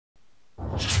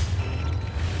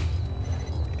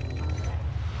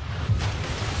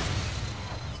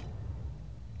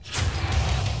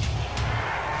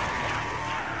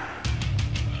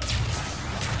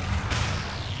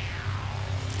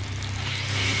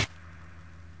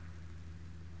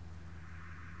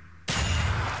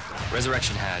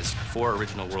Rezurrection has 4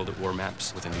 original World at War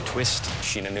maps with a new twist.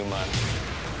 Sheena Newman,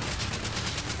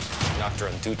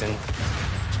 Nocturne Tuten,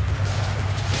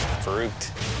 Farouk,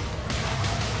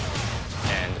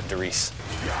 and Darius,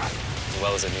 as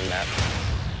well as a new map,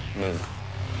 Moon.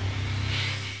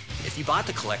 If you bought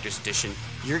the Collector's Edition,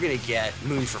 you're going to get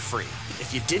Moon for free.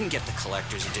 If you didn't get the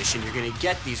Collector's Edition, you're going to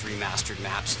get these remastered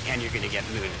maps, and you're going to get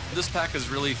Moon. This pack is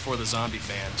really for the zombie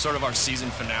fan, sort of our season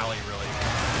finale, really.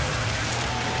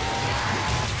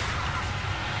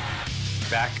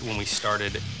 Back when we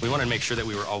started, we wanted to make sure that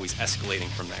we were always escalating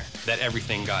from there, that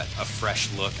everything got a fresh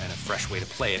look and a fresh way to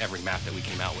play at every map that we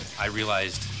came out with. I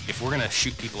realized if we're going to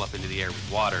shoot people up into the air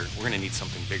with water, we're going to need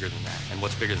something bigger than that. And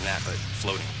what's bigger than that but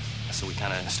floating? So we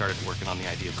kind of started working on the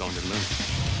idea of going to the moon.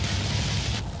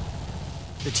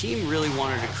 The team really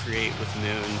wanted to create with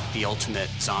Moon the ultimate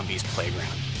zombies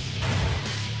playground.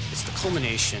 It's the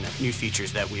culmination of new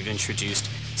features that we've introduced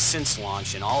since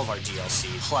launch in all of our DLC,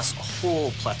 plus a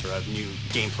whole plethora of new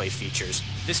gameplay features.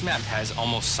 This map has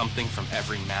almost something from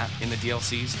every map in the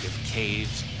DLCs. You have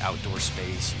caves, outdoor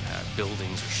space, you have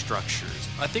buildings or structures.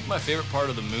 I think my favorite part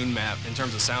of the Moon map in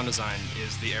terms of sound design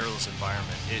is the airless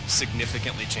environment. It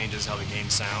significantly changes how the game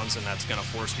sounds, and that's going to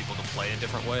force people to play a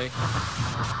different way.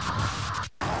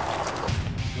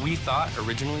 We thought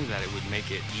originally that it would make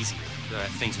it easier, that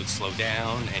things would slow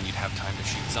down and you'd have time to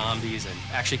shoot zombies, and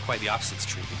actually quite the opposite's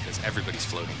true because everybody's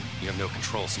floating. You have no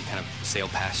control, so you kind of sail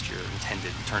past your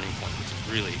intended turning point, which is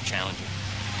really challenging.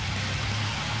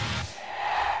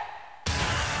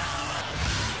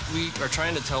 We are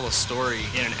trying to tell a story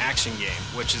in an action game,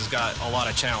 which has got a lot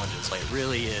of challenges. It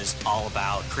really is all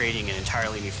about creating an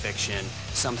entirely new fiction,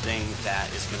 something that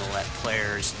is going to let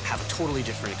players have a totally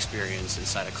different experience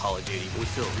inside of Call of Duty. We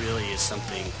feel it really is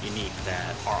something unique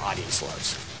that our audience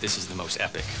loves. This is the most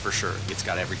epic, for sure. It's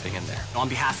got everything in there. On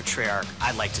behalf of Treyarch,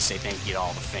 I'd like to say thank you to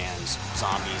all the fans.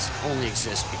 Zombies only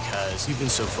exist because you've been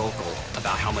so vocal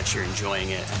about how much you're enjoying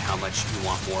it and how much you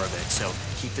want more of it. So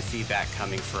keep the feedback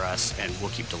coming for us, and we'll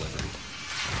keep delivering.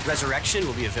 Rezurrection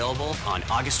will be available on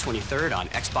August 23rd on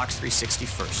Xbox 360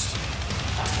 first.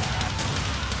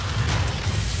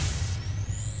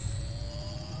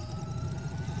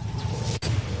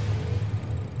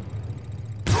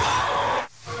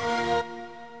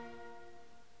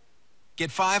 Get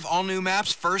 5 all-new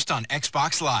maps first on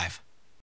Xbox Live.